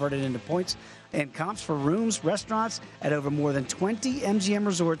bonuses or converted into points and comps for rooms, restaurants at over more than 20 MGM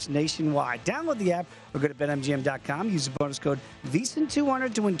resorts nationwide. Download the app or go to BetMGM.com. Use the bonus code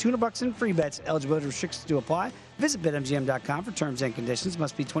VEASAN200 to win $200 in free bets. Eligibility restrictions do apply. Visit BetMGM.com for terms and conditions.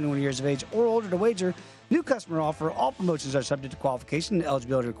 Must be 21 years of age or older to wager. New customer offer. All promotions are subject to qualification and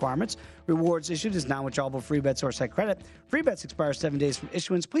eligibility requirements. Rewards issued is non-withdrawable free bets or site credit. Free bets expire 7 days from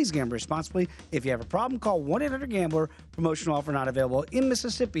issuance. Please gamble responsibly. If you have a problem, call 1-800-GAMBLER. Promotional offer not available in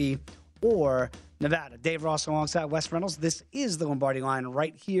Mississippi or Nevada. Dave Ross alongside Wes Reynolds. This is the Lombardi Line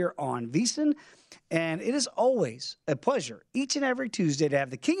right here on VEASAN. And it is always a pleasure each and every Tuesday to have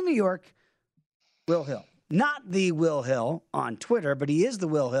the King of New York, Will Hill. Not the Will Hill on Twitter, but he is the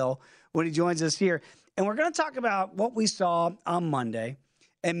Will Hill when he joins us here. And we're going to talk about what we saw on Monday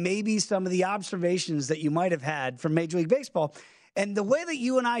and maybe some of the observations that you might have had from Major League Baseball. And the way that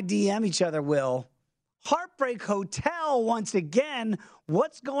you and I DM each other, Will, Heartbreak Hotel once again.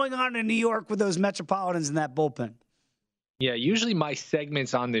 What's going on in New York with those Metropolitans in that bullpen? Yeah, usually my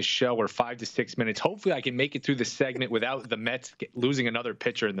segments on this show are 5 to 6 minutes. Hopefully I can make it through the segment without the Mets losing another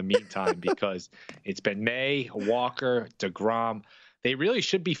pitcher in the meantime because it's been May, Walker, DeGrom. They really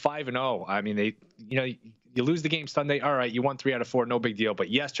should be 5-0. I mean, you lose the game Sunday. All right, you won 3 out of 4, no big deal.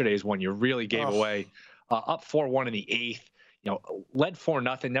 But yesterday is one you really gave away. Up 4-1 in the 8th. Led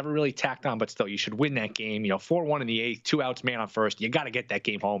 4-0, never really tacked on, but still, you should win that game. 4-1 in the 8th, 2 outs, man on first. You got to get that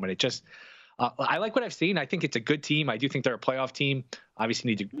game home. And it just, I like what I've seen. I think it's a good team. I do think they're a playoff team.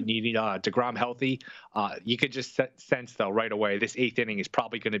 Obviously, need DeGrom healthy. You could just sense, though, right away, this 8th inning is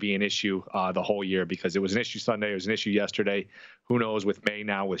probably going to be an issue the whole year because it was an issue Sunday. It was an issue yesterday. Who knows with May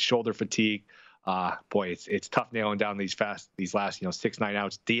now with shoulder fatigue. Boy, it's tough nailing down these last 6-9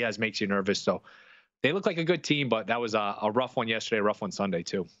 outs. Diaz makes you nervous. So they look like a good team, but that was a rough one yesterday, a rough one Sunday,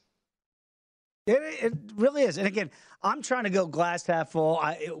 too. It really is. And again, I'm trying to go glass half full.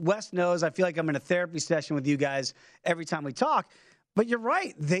 Wes knows I feel like I'm in a therapy session with you guys every time we talk. But you're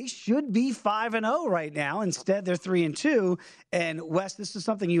right. They should be 5-0 right now. Instead, they're 3-2. And Wes, this is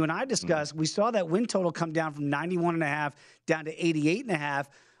something you and I discussed. We saw that win total come down from 91.5 down to 88.5.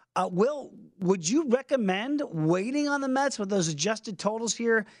 Will, would you recommend waiting on the Mets with those adjusted totals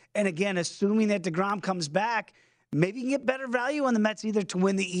here? And again, assuming that DeGrom comes back, maybe you can get better value on the Mets either to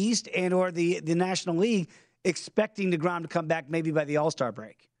win the East and or the National League, expecting DeGrom to come back maybe by the All-Star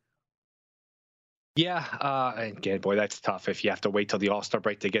break. Yeah, again, boy, that's tough if you have to wait till the All-Star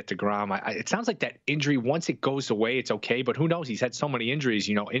break to get DeGrom. It sounds like that injury, once it goes away, it's okay, but who knows? He's had so many injuries.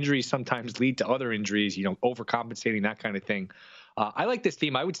 Injuries sometimes lead to other injuries, overcompensating, that kind of thing. I like this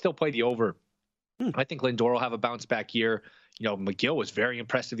team. I would still play the over I think Lindor will have a bounce back year. McGill was very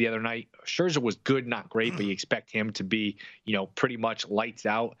impressive the other night. Scherzer was good, not great, but you expect him to be, pretty much lights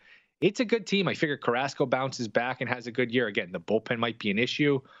out. It's a good team. I figure Carrasco bounces back and has a good year. Again, the bullpen might be an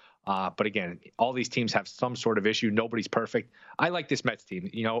issue. But again, all these teams have some sort of issue. Nobody's perfect. I like this Mets team.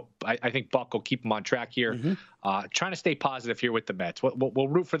 I think Buck will keep them on track here. Trying to stay positive here with the Mets. We'll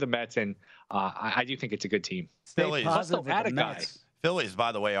root for the Mets, and I do think it's a good team. Stay positive with the guy. Mets. Phillies,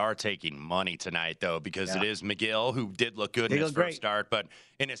 by the way, are taking money tonight, though, because it is McGill, who did look good in his first start. But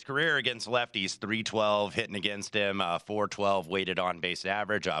in his career against lefties, 312 hitting against him, 412 weighted on base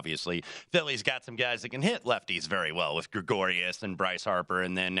average. Obviously, Philly's got some guys that can hit lefties very well with Gregorius and Bryce Harper.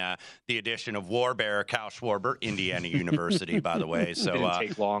 And then the addition of Warbear, Kyle Schwarber, Indiana University, by the way. So didn't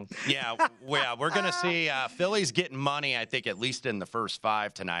take long. Yeah, we're going to see Phillies getting money, I think, at least in the first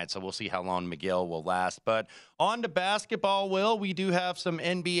 5 tonight. So we'll see how long McGill will last. But on to basketball, Will. We do have some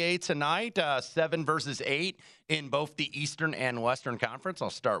NBA tonight, 7 versus 8 in both the Eastern and Western Conference. I'll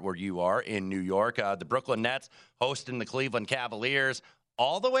start where you are in New York. The Brooklyn Nets hosting the Cleveland Cavaliers.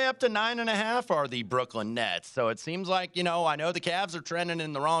 All the way up to 9.5 are the Brooklyn Nets. So it seems like, I know the Cavs are trending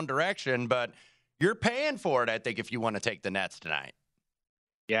in the wrong direction, but you're paying for it, I think, if you want to take the Nets tonight.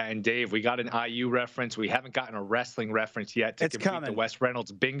 Yeah, and Dave, we got an IU reference. We haven't gotten a wrestling reference yet to complete the Wes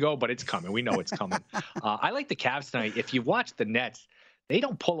Reynolds bingo, but it's coming. We know it's coming. I like the Cavs tonight. If you watch the Nets, they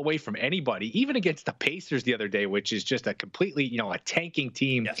don't pull away from anybody, even against the Pacers the other day, which is just a completely, a tanking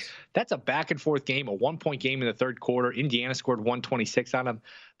team. Yes. That's a back-and-forth game, a 1-point game in the third quarter. Indiana scored 126 on them.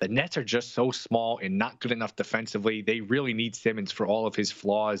 The Nets are just so small and not good enough defensively. They really need Simmons for all of his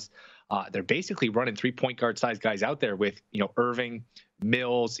flaws. They're basically running 3-point guard size guys out there with, Irving,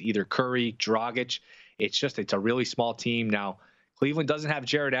 Mills, either Curry, Dragic. It's a really small team. Now, Cleveland doesn't have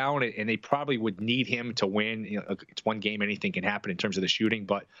Jared Allen, and they probably would need him to win. It's one game, anything can happen in terms of the shooting,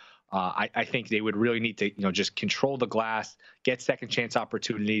 but I think they would really need to, just control the glass, get second chance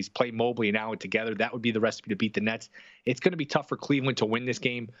opportunities, play Mobley and Allen together. That would be the recipe to beat the Nets. It's going to be tough for Cleveland to win this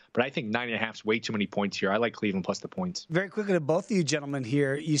game, but I think 9.5 is way too many points here. I like Cleveland plus the points. Very quickly to both of you gentlemen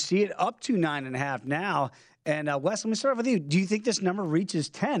here, you see it up to 9.5 now. And Wes, let me start with you. Do you think this number reaches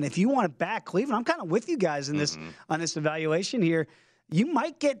 10? If you want to back Cleveland, I'm kind of with you guys in this on this evaluation here. You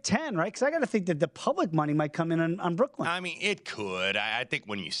might get 10, right? Because I got to think that the public money might come in on Brooklyn. I mean, it could. I think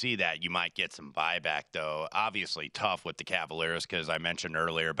when you see that, you might get some buyback, though. Obviously tough with the Cavaliers because I mentioned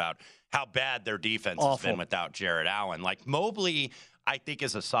earlier about how bad their defense has been without Jared Allen. Like, Mobley, I think,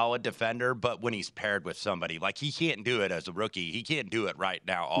 is a solid defender, but when he's paired with somebody, like, he can't do it as a rookie. He can't do it right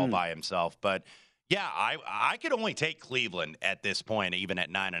now all by himself. But yeah, I could only take Cleveland at this point, even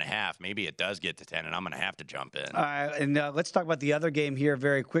at 9.5. Maybe it does get to 10, and I'm going to have to jump in. All right, and let's talk about the other game here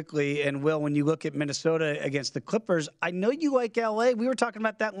very quickly. And, Will, when you look at Minnesota against the Clippers, I know you like L.A. We were talking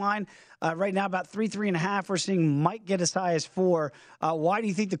about that line right now, about 3.5. We're seeing might get as high as 4. Why do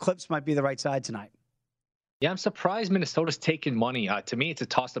you think the Clips might be the right side tonight? Yeah, I'm surprised Minnesota's taking money. To me, it's a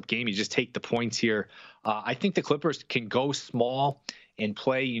toss-up game. You just take the points here. I think the Clippers can go small and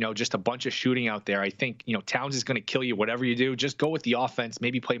play, just a bunch of shooting out there. I think, Towns is going to kill you whatever you do. Just go with the offense.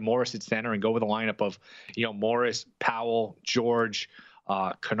 Maybe play Morris at center and go with a lineup of, Morris, Powell, George,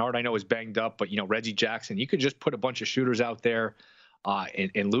 Kennard I know is banged up, but, Reggie Jackson. You could just put a bunch of shooters out there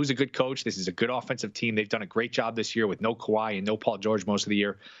and lose a good coach. This is a good offensive team. They've done a great job this year with no Kawhi and no Paul George most of the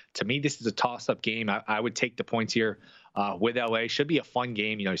year. To me, this is a toss-up game. I would take the points here with LA. Should be a fun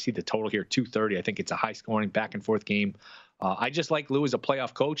game. You see the total here, 230. I think it's a high-scoring back-and-forth game. I just like Lou as a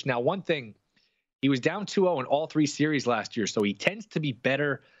playoff coach. Now, one thing, he was down 2-0 in all 3 series last year, so he tends to be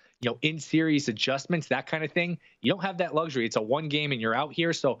better, in series adjustments, that kind of thing. You don't have that luxury. It's a one game and you're out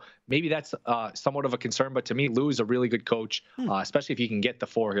here, so maybe that's somewhat of a concern. But to me, Lou is a really good coach, especially if you can get the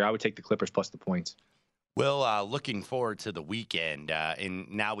 4 here. I would take the Clippers plus the points. Well, looking forward to the weekend, and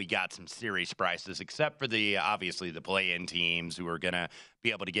now we got some series prices, except for obviously the play-in teams who are going to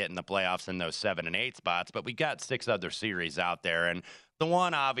be able to get in the playoffs in those 7 and 8 spots. But we got 6 other series out there, and the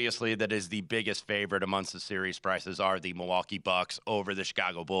one, obviously, that is the biggest favorite amongst the series prices are the Milwaukee Bucks over the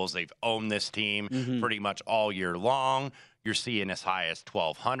Chicago Bulls. They've owned this team pretty much all year long. You're seeing as high as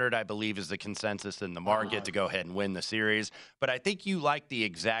 1,200, I believe, is the consensus in the market to go ahead and win the series. But I think you like the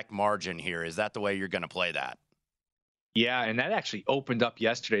exact margin here. Is that the way you're going to play that? Yeah, and that actually opened up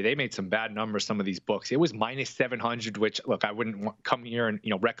yesterday. They made some bad numbers, some of these books. It was minus 700, which, look, I wouldn't come here and,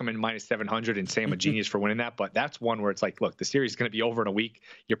 recommend minus 700 and say I'm a genius for winning that. But that's one where it's like, look, the series is going to be over in a week.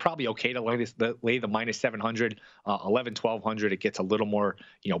 You're probably okay to lay the minus 700, 1,100. It gets a little more,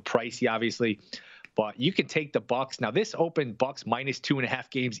 pricey, obviously. But you can take the Bucks. Now, this opened Bucks minus 2.5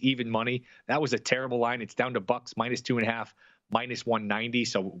 games, even money. That was a terrible line. It's down to Bucks minus 2.5, minus 190.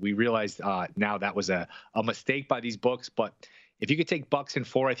 So we realized now that was a mistake by these books. But if you could take Bucks in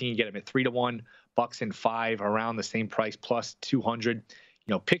 4, I think you can get them at 3-1. Bucks in 5, around the same price, plus 200.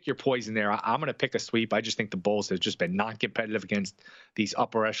 Pick your poison there. I'm going to pick a sweep. I just think the Bulls have just been non-competitive against these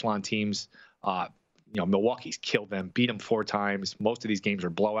upper echelon teams. Milwaukee's killed them, beat them 4 times. Most of these games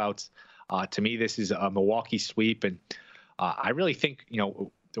are blowouts. To me, this is a Milwaukee sweep, and I really think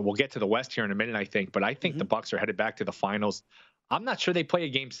we'll get to the West here in a minute. I think the Bucks are headed back to the finals. I'm not sure they play a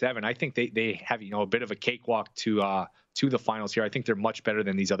Game 7. I think they have a bit of a cakewalk to the finals here. I think they're much better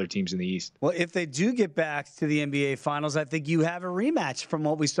than these other teams in the East. Well, if they do get back to the NBA Finals, I think you have a rematch from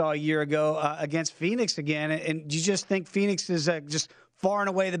what we saw a year ago against Phoenix again. And you just think Phoenix is just far and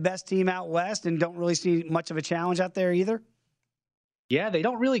away the best team out west, and don't really see much of a challenge out there either? Yeah, they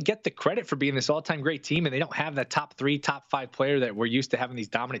don't really get the credit for being this all-time great team, and they don't have that top 3, top 5 player that we're used to having these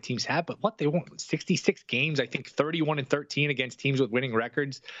dominant teams have. But what they won 66 games, I think 31-13 against teams with winning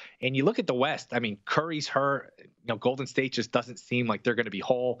records. And you look at the West. I mean, Curry's hurt. Golden State just doesn't seem like they're going to be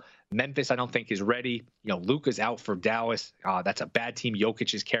whole. Memphis, I don't think, is ready. Luka's out for Dallas. That's a bad team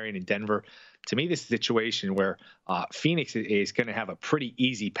Jokic is carrying in Denver. To me, this is a situation where Phoenix is going to have a pretty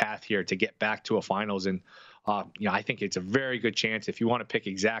easy path here to get back to a finals. And I think it's a very good chance. If you want to pick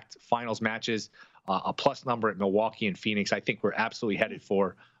exact finals matches, a plus number at Milwaukee and Phoenix, I think we're absolutely headed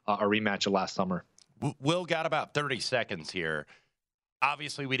for a rematch of last summer. Will got about 30 seconds here.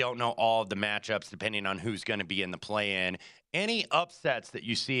 Obviously, we don't know all of the matchups depending on who's going to be in the play-in. Any upsets that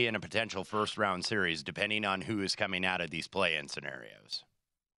you see in a potential first-round series depending on who is coming out of these play-in scenarios?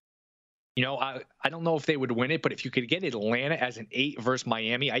 I don't know if they would win it, but if you could get Atlanta as an 8 versus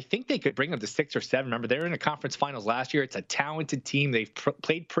Miami, I think they could bring them to 6 or 7. Remember, they were in the conference finals last year. It's a talented team. They've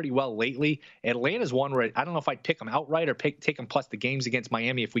played pretty well lately. Atlanta's one where I don't know if I'd pick them outright or take them plus the games against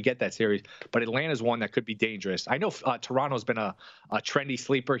Miami if we get that series, but Atlanta's one that could be dangerous. I know Toronto's been a trendy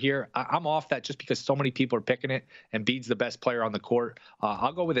sleeper here. I'm off that just because so many people are picking it, and Embiid's the best player on the court.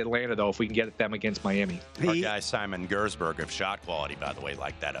 I'll go with Atlanta, though, if we can get them against Miami. Our guy Simon Gersberg of Shot Quality, by the way,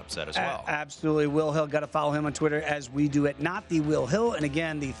 liked that upset as well. Absolutely. Will Hill, got to follow him on Twitter as we do at Not the Will Hill. And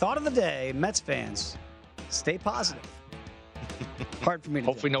again, the thought of the day, Mets fans, stay positive. Hard for me to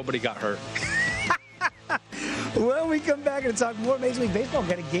Hopefully nobody got hurt. When we come back and talk more Major League Baseball, we've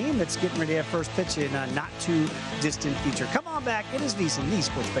got a game that's getting ready to have first pitch in a not too distant future. Come on back. It is VSiN, the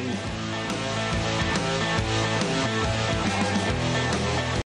Sports Betting Network.